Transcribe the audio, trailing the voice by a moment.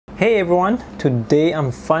Hey everyone, today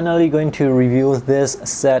I'm finally going to review this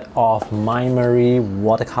set of MaimeriBlu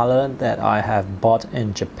Watercolor that I have bought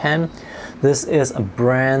in Japan. This is a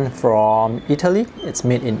brand from Italy. It's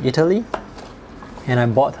made in Italy. And I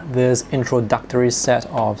bought this introductory set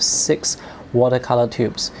of 6 watercolor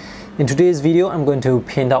tubes. In today's video, I'm going to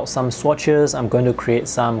paint out some swatches, I'm going to create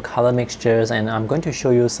some color mixtures, and I'm going to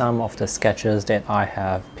show you some of the sketches that I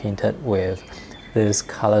have painted with these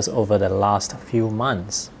colors over the last few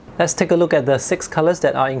months. Let's take a look at the 6 colors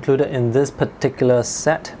that are included in this particular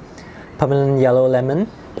set. Permanent yellow lemon,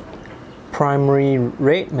 primary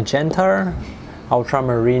red magenta,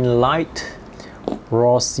 ultramarine light,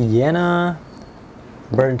 raw sienna,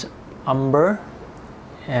 burnt umber,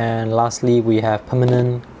 and lastly we have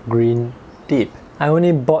permanent green deep. I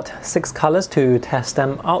only bought 6 colors to test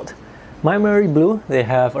them out. MaimeriBlu, they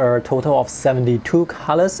have a total of 72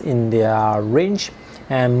 colors in their range,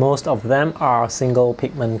 and most of them are single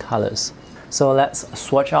pigment colors. So let's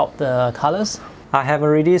swatch out the colors. I have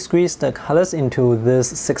already squeezed the colors into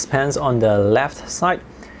these 6 pans on the left side.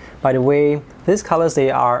 By the way, these colors,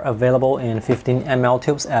 they are available in 15 ml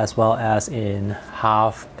tubes as well as in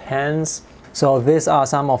half pans. So these are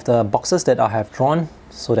some of the boxes that I have drawn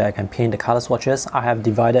so that I can paint the color swatches. I have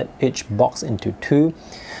divided each box into 2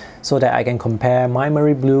 so that I can compare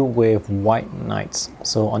MaimeriBlu with White Nights.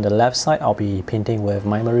 So on the left side, I'll be painting with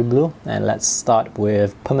MaimeriBlu, and let's start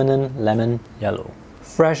with permanent lemon yellow.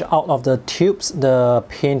 Fresh out of the tubes, the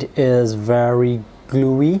paint is very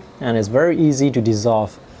gluey and it's very easy to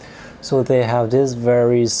dissolve. So they have this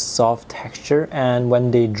very soft texture, and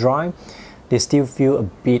when they dry, they still feel a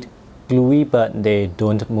bit gluey, but they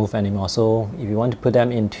don't move anymore. So if you want to put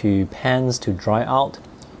them into pans to dry out,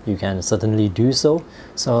 you can certainly do so.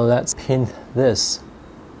 So let's paint this.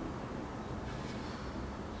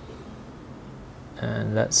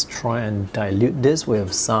 And let's try and dilute this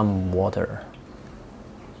with some water.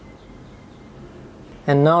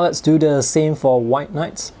 And now let's do the same for White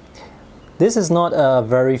Nights. This is not a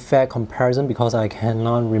very fair comparison because I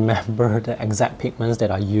cannot remember the exact pigments that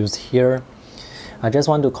I used here. I just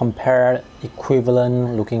want to compare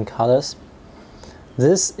equivalent looking colors.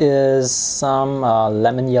 This is some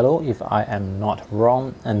lemon yellow, if I am not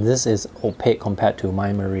wrong, and this is opaque compared to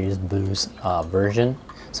MaimeriBlu's version.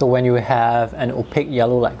 So when you have an opaque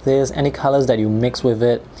yellow like this, any colors that you mix with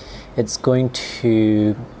it, it's going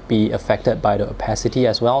to be affected by the opacity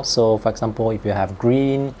as well. So for example, if you have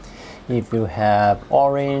green, if you have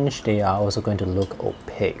orange, they are also going to look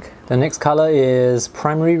opaque. The next color is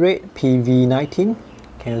primary red, PV19.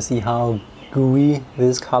 Can you see how gooey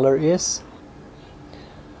this color is?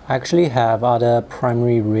 I actually have other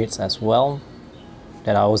primary reds as well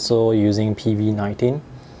that are also using PV19.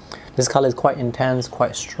 This color is quite intense,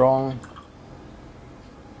 quite strong.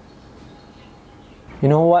 You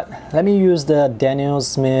know what? Let me use the Daniel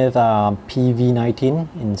Smith PV19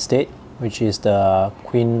 instead, which is the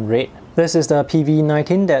Queen Red. This is the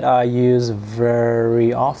PV19 that I use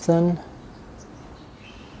very often.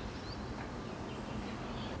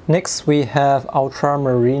 Next we have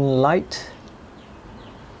ultramarine light.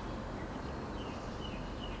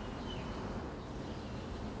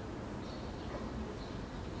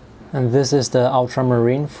 And this is the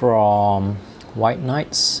ultramarine from White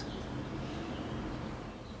Nights.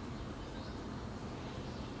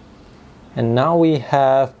 And now we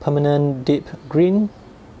have permanent deep green.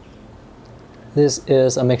 This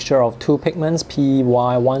is a mixture of 2 pigments,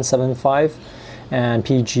 PY175 and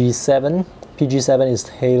PG7. PG7 is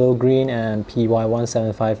halo green and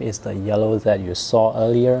PY175 is the yellow that you saw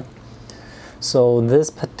earlier. So this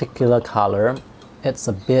particular color, it's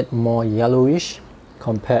a bit more yellowish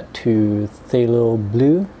compared to phthalo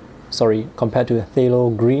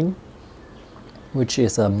green, which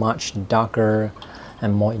is a much darker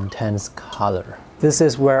and more intense color. This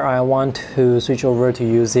is where I want to switch over to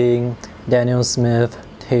using Daniel Smith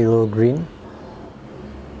phthalo green.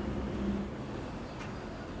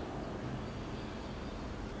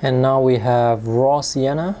 And now we have raw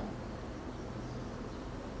sienna.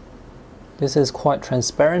 This is quite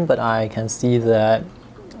transparent, but I can see that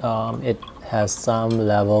it has some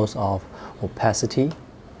levels of opacity.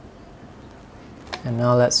 And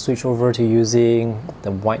now let's switch over to using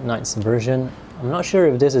the White Nights version. I'm not sure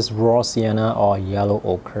if this is raw sienna or yellow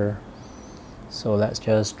ochre. So let's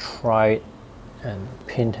just try and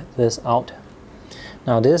paint this out.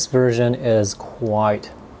 Now this version is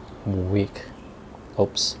quite weak.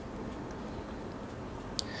 Oops.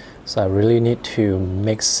 So I really need to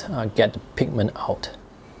get the pigment out.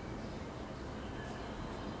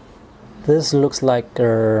 This looks like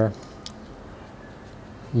a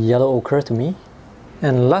yellow ochre to me.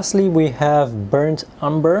 And lastly, we have Burnt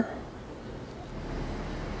Umber.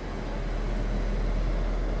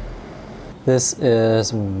 This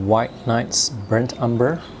is White Knight's Burnt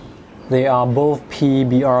Umber. They are both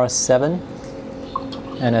PBR7,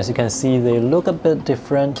 and as you can see, they look a bit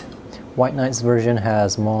different. White Knight's version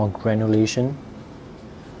has more granulation.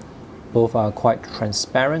 Both are quite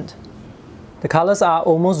transparent. The colors are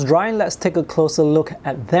almost dry. Let's take a closer look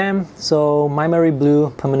at them. So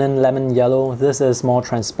MaimeriBlu Permanent Lemon Yellow. This is more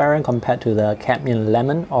transparent compared to the Cadmium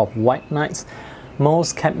Lemon of White Knights.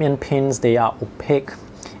 Most cadmium pins, they are opaque,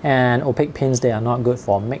 and opaque pins, they are not good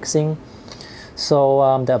for mixing.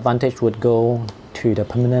 So the advantage would go to the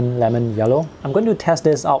Permanent Lemon Yellow. I'm going to test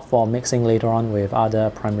this out for mixing later on with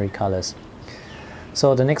other primary colors.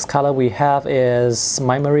 So the next color we have is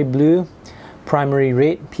MaimeriBlu Primary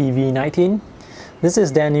Red PV19. This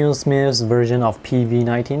is Daniel Smith's version of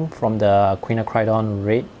PV19 from the quinacridone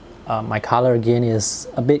red. My color again is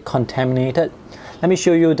a bit contaminated. Let me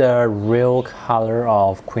show you the real color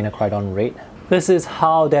of quinacridone red. This is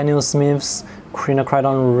how Daniel Smith's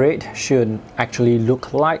quinacridone red should actually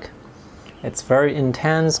look like. It's very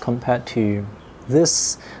intense compared to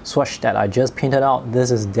this swatch that I just painted out.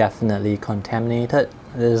 This is definitely contaminated.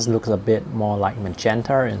 This looks a bit more like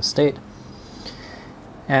magenta instead.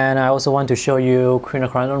 And I also want to show you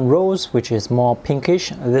quinacridone rose, which is more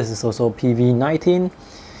pinkish. This is also PV19,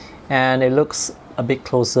 and it looks a bit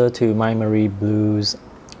closer to MaimeriBlu's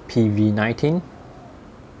PV19,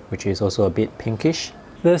 which is also a bit pinkish.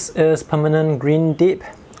 This is Permanent Green Deep.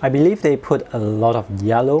 I believe they put a lot of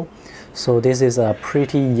yellow, so this is a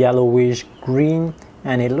pretty yellowish green,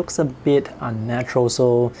 and it looks a bit unnatural,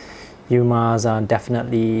 so you must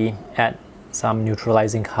definitely add some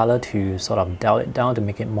neutralizing color to sort of dial it down to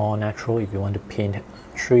make it more natural if you want to paint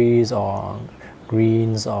trees or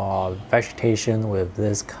greens or vegetation with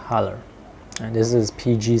this color. And this is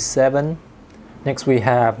PG7. Next we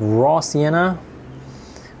have Raw Sienna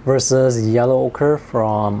versus Yellow Ochre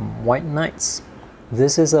from White Knights.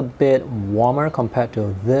 This is a bit warmer compared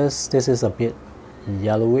to this. This is a bit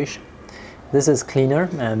yellowish. This is cleaner,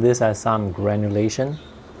 and this has some granulation.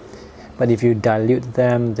 But if you dilute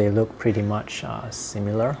them, they look pretty much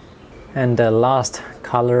similar. And the last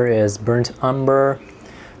color is Burnt Umber.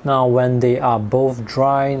 Now when they are both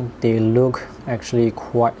dry, they look actually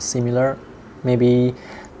quite similar. Maybe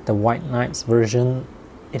the White Knights version,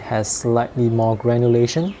 it has slightly more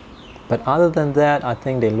granulation. But other than that, I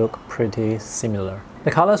think they look pretty similar.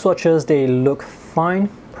 The color swatches, they look fine.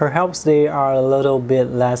 Perhaps they are a little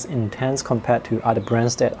bit less intense compared to other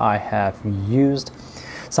brands that I have used.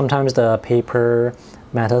 Sometimes the paper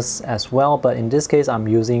matters as well, but in this case I'm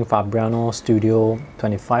using Fabriano Studio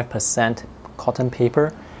 25% cotton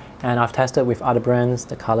paper, and I've tested with other brands.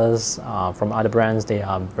 The colors from other brands, they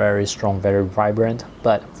are very strong, very vibrant,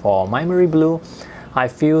 but for MaimeriBlu, I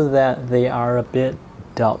feel that they are a bit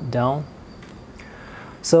dulled down.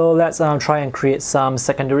 So let's try and create some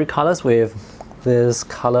secondary colors with this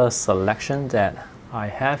color selection that I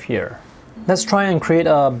have here. Let's try and create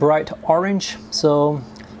a bright orange. So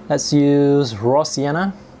let's use Raw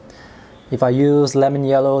Sienna. If I use lemon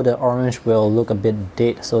yellow, the orange will look a bit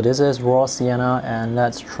dead. So this is Raw Sienna, and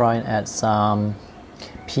let's try and add some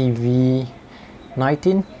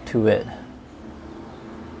PV19 to it.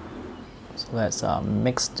 So let's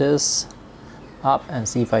mix this up and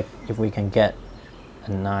see if we can get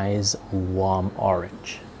a nice warm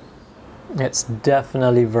orange. It's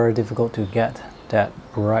definitely very difficult to get that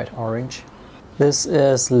bright orange. This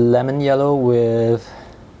is lemon yellow with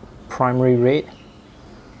primary red.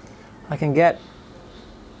 I can get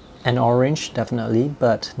an orange definitely,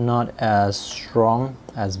 but not as strong,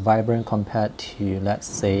 as vibrant compared to, let's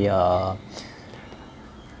say,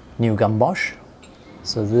 New Gamboge.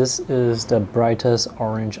 So this is the brightest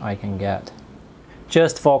orange I can get.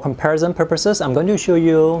 Just for comparison purposes, I'm going to show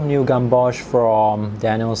you New Gamboge from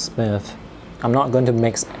Daniel Smith. I'm not going to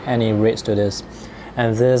mix any reds to this.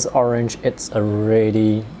 And this orange, it's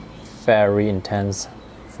already very intense,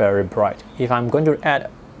 very bright. If I'm going to add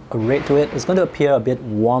a red to it, it's going to appear a bit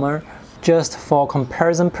warmer. Just for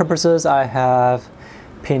comparison purposes, I have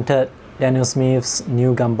painted Daniel Smith's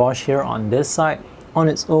New Gamboge here on this side. On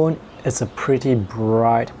its own, it's a pretty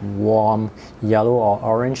bright, warm yellow or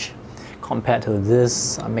orange compared to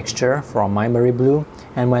this mixture from MaimeriBlu.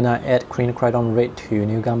 And when I add quinacridone red to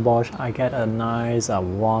New Gamboge, I get a nice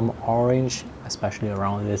warm orange, especially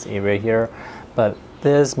around this area here. But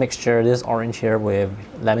this mixture, this orange here with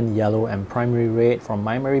lemon yellow and primary red from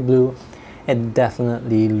MaimeriBlu, it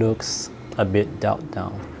definitely looks a bit dulled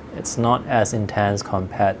down. It's not as intense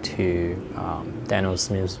compared to Daniel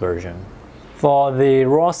Smith's version. For the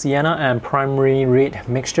raw sienna and primary red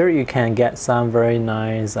mixture, you can get some very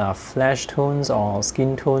nice flesh tones or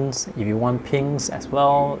skin tones. If you want pinks as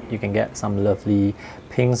well, you can get some lovely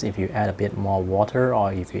pinks if you add a bit more water,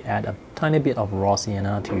 or if you add a tiny bit of raw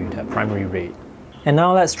sienna to the primary red. And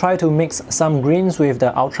now let's try to mix some greens with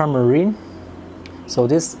the ultramarine. So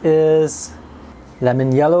this is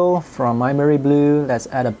lemon yellow from MaimeriBlu. Let's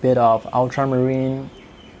add a bit of ultramarine,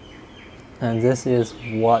 and this is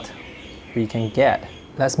what we can get.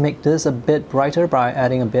 Let's make this a bit brighter by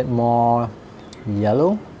adding a bit more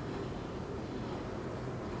yellow.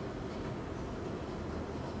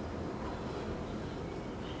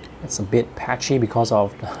 It's a bit patchy because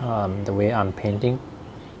of the way I'm painting.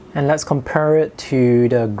 And let's compare it to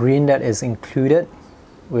the green that is included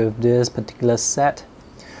with this particular set.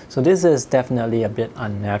 So this is definitely a bit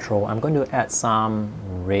unnatural. I'm going to add some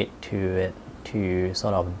red to it to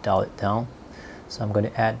sort of dull it down. So I'm going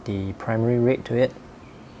to add the primary red to it.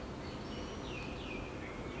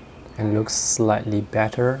 It looks slightly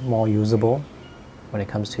better, more usable when it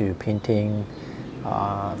comes to painting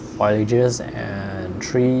foliages and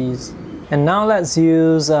trees. And now let's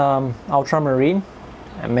use ultramarine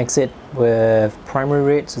and mix it with primary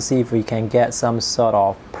red to see if we can get some sort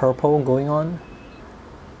of purple going on.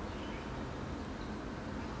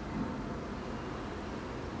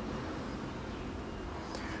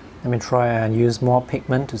 Let me try and use more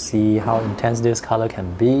pigment to see how intense this color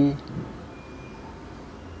can be.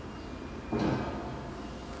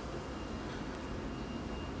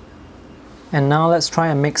 And now let's try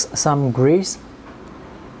and mix some grays.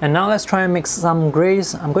 I'm going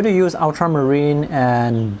to use ultramarine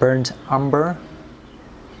and burnt umber.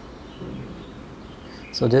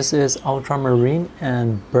 So this is ultramarine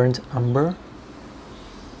and burnt umber.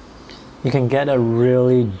 You can get a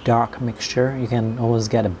really dark mixture. You can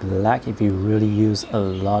almost get a black if you really use a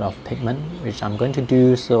lot of pigment, which I'm going to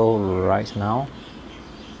do so right now.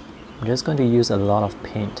 I'm just going to use a lot of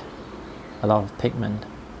paint, a lot of pigment.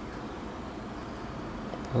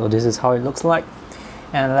 So this is how it looks like.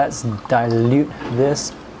 And let's dilute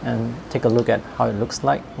this and take a look at how it looks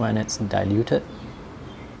like when it's diluted.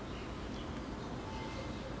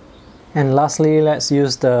 And lastly, let's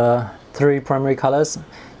use the three primary colors,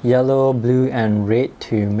 yellow, blue and red,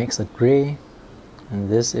 to mix a gray. And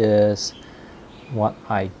this is what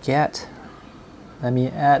I get. Let me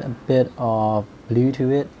add a bit of blue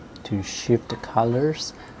to it to shift the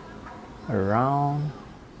colors around.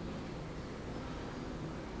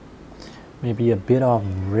 Maybe a bit of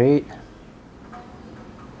red.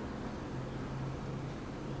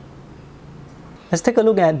 Let's take a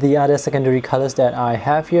look at the other secondary colors that I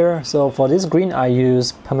have here. So for this green, I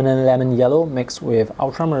use permanent lemon yellow mixed with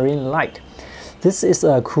ultramarine light. This is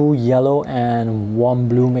a cool yellow and warm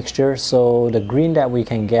blue mixture, so the green that we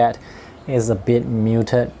can get is a bit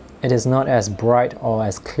muted. It is not as bright or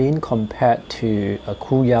as clean compared to a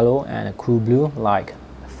cool yellow and a cool blue like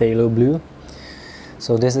phthalo blue.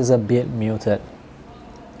 So this is a bit muted.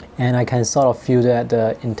 And I can sort of feel that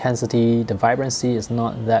the intensity, the vibrancy is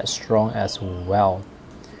not that strong as well.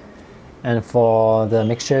 And for the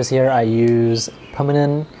mixtures here, I use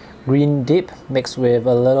permanent green dip mixed with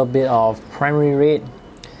a little bit of primary red.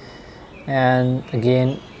 And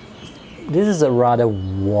again, this is a rather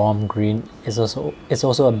warm green. It's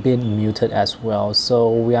also a bit muted as well.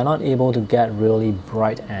 So we are not able to get really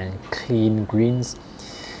bright and clean greens.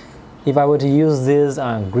 If I were to use this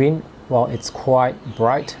green, well, it's quite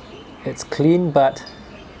bright, it's clean, but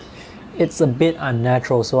it's a bit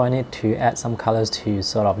unnatural, so I need to add some colors to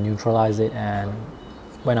sort of neutralize it, and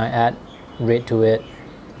when I add red to it,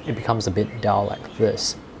 it becomes a bit dull like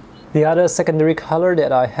this. The other secondary color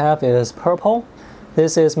that I have is purple.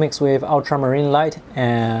 This is mixed with ultramarine light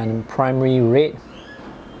and primary red,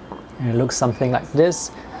 and it looks something like this.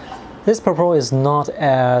 This purple is not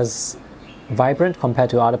as vibrant compared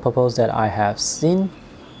to other purples that I have seen,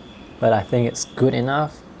 but I think it's good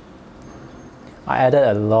enough. I added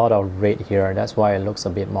a lot of red here, that's why it looks a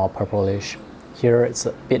bit more purplish. Here it's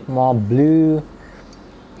a bit more blue,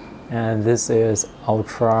 and this is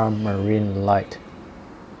ultramarine light.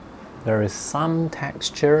 There is some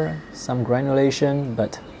texture, some granulation,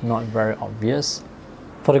 but not very obvious.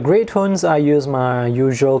 For the gray tones, I use my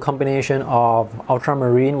usual combination of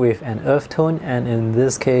ultramarine with an earth tone, and in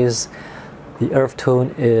this case the earth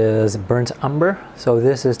tone is burnt umber, so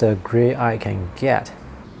this is the gray I can get.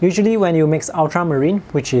 Usually when you mix ultramarine,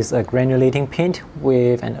 which is a granulating paint,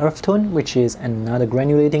 with an earth tone, which is another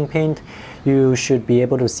granulating paint, you should be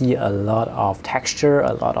able to see a lot of texture,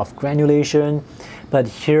 a lot of granulation. But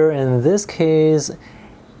here in this case,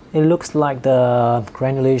 it looks like the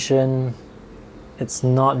granulation it's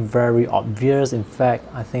not very obvious. In fact,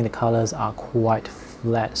 I think the colors are quite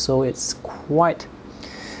flat, so it's quite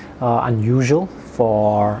unusual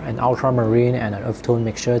for an ultramarine and an earth tone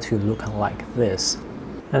mixture to look like this.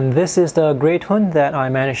 And this is the gray tone that I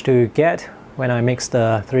managed to get when I mix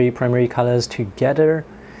the three primary colors together.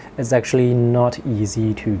 It's actually not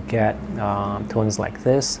easy to get tones like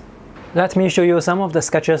this. Let me show you some of the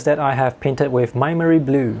sketches that I have painted with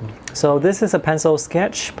MaimeriBlu. So this is a pencil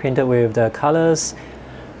sketch painted with the colors.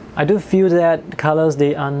 I do feel that the colors,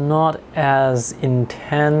 they are not as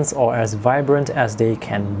intense or as vibrant as they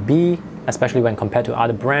can be, especially when compared to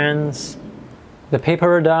other brands. The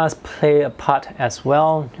paper does play a part as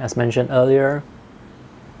well, as mentioned earlier.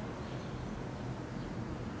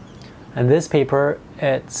 And this paper,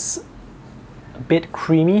 it's a bit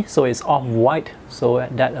creamy, so it's off-white, so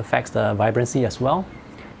that affects the vibrancy as well.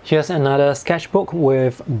 Here's another sketchbook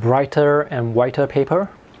with brighter and whiter paper.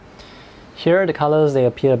 Here the colors, they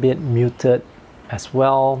appear a bit muted as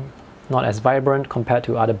well, not as vibrant compared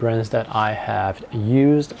to other brands that I have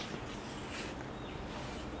used.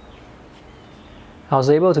 I was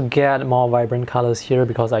able to get more vibrant colors here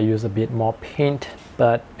because I used a bit more paint,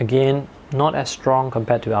 but again, not as strong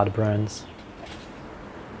compared to other brands.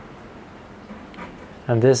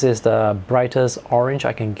 And this is the brightest orange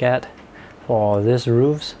I can get for these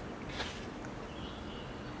roofs.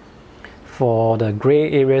 For the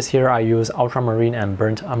gray areas here, I use ultramarine and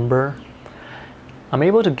burnt umber. I'm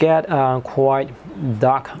able to get quite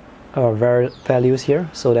dark values here,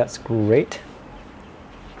 so that's great.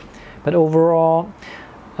 But overall,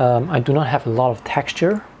 I do not have a lot of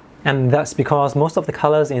texture, and that's because most of the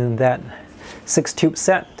colors in that 6-tube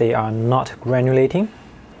set, they are not granulating.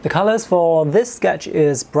 The colors for this sketch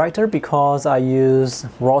is brighter because I use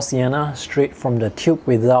raw sienna straight from the tube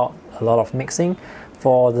without a lot of mixing.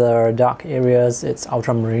 For the dark areas, it's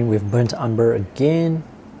ultramarine with burnt umber again.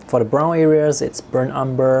 For the brown areas, it's burnt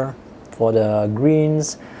umber. For the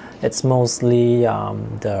greens, it's mostly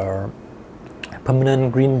the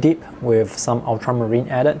permanent green dip with some ultramarine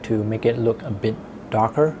added to make it look a bit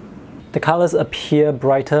darker. The colors appear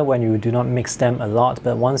brighter when you do not mix them a lot,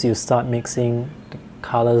 but once you start mixing the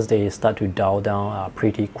colors, they start to dull down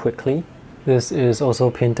pretty quickly. This is also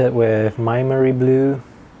painted with MaimeriBlu,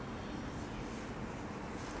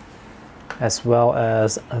 as well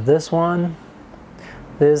as this one.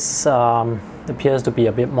 This appears to be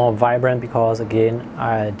a bit more vibrant because, again,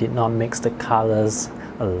 I did not mix the colors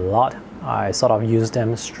a lot. I sort of used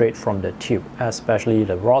them straight from the tube, especially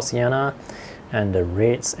the raw sienna and the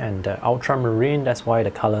reds and the ultramarine. That's why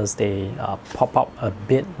the colors, they pop up a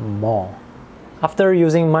bit more. After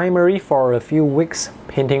using Maimeri for a few weeks,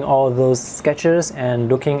 painting all those sketches and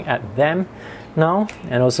looking at them now,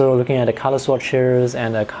 and also looking at the color swatches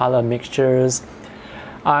and the color mixtures,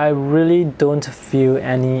 I really don't feel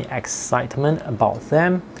any excitement about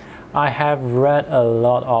them. I have read a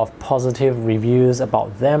lot of positive reviews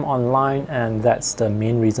about them online, and that's the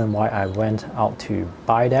main reason why I went out to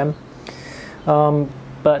buy them.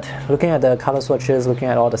 But looking at the color swatches, looking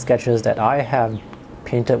at all the sketches that I have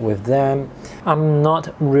painted with them, I'm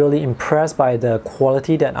not really impressed by the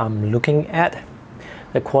quality that I'm looking at.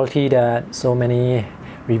 The quality that so many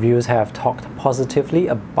reviews have talked positively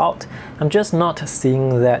about. I'm just not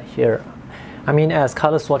seeing that here. I mean, as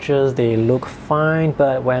color swatches, they look fine,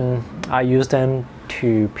 but when I use them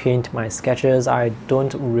to paint my sketches, I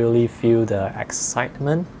don't really feel the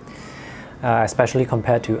excitement, especially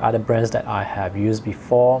compared to other brands that I have used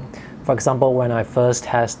before. For example, when I first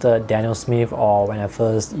tested Daniel Smith, or when I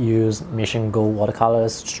first used Mission Gold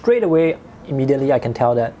watercolors, straight away, immediately I can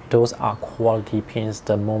tell that those are quality paints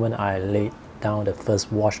the moment I laid down the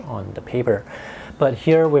first wash on the paper. But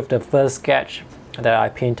here, with the first sketch that I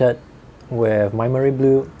painted with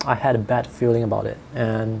MaimeriBlu, I had a bad feeling about it,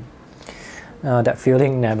 and that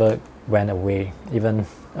feeling never went away, even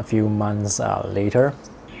a few months later.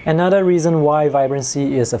 Another reason why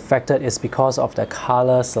vibrancy is affected is because of the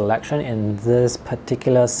color selection in this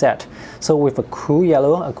particular set. So with a cool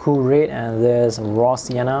yellow, a cool red, and this raw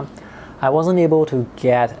sienna, I wasn't able to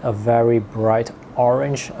get a very bright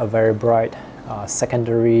orange, a very bright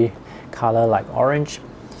secondary color like orange.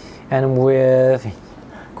 And with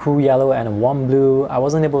cool yellow and warm blue, I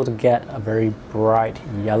wasn't able to get a very bright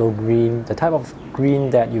yellow green, the type of green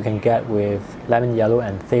that you can get with lemon yellow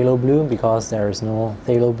and phthalo blue, because there is no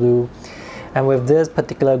phthalo blue. And with this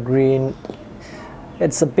particular green,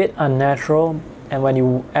 it's a bit unnatural, and when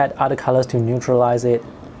you add other colors to neutralize it,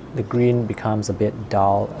 the green becomes a bit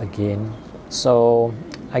dull again. So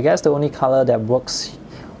I guess the only color that works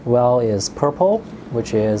well is purple,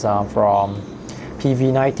 which is from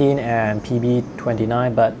PV19 and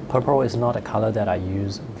PB29, but purple is not a color that I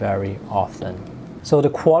use very often. So the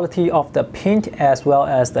quality of the paint as well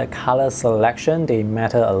as the color selection, they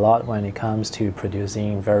matter a lot when it comes to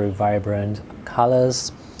producing very vibrant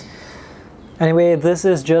colors. Anyway, this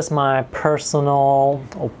is just my personal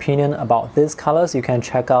opinion about these colors. You can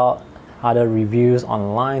check out other reviews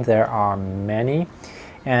online, there are many.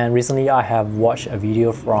 And recently I have watched a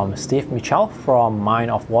video from Steve Mitchell from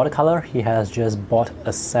MaimeriBlu Watercolor. He has just bought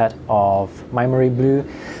a set of MaimeriBlu,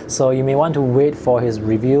 so you may want to wait for his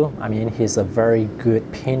review. I mean, he's a very good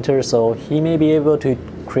painter, so he may be able to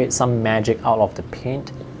create some magic out of the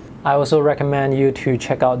paint. I also recommend you to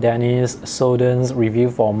check out Denise Soden's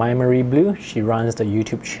review for MaimeriBlu. She runs the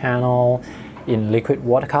YouTube channel in liquid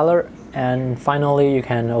watercolor. And finally, you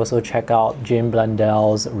can also check out Jane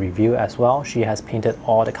Blundell's review as well. She has painted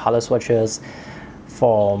all the color swatches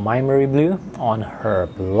for MaimeriBlu on her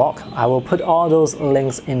blog. I will put all those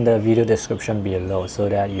links in the video description below so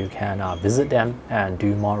that you can visit them and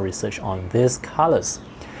do more research on these colors.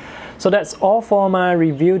 So that's all for my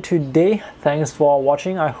review today. Thanks for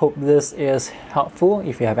watching. I hope this is helpful.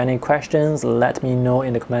 If you have any questions, let me know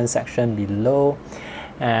in the comment section below.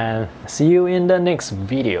 And see you in the next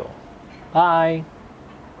video. Bye!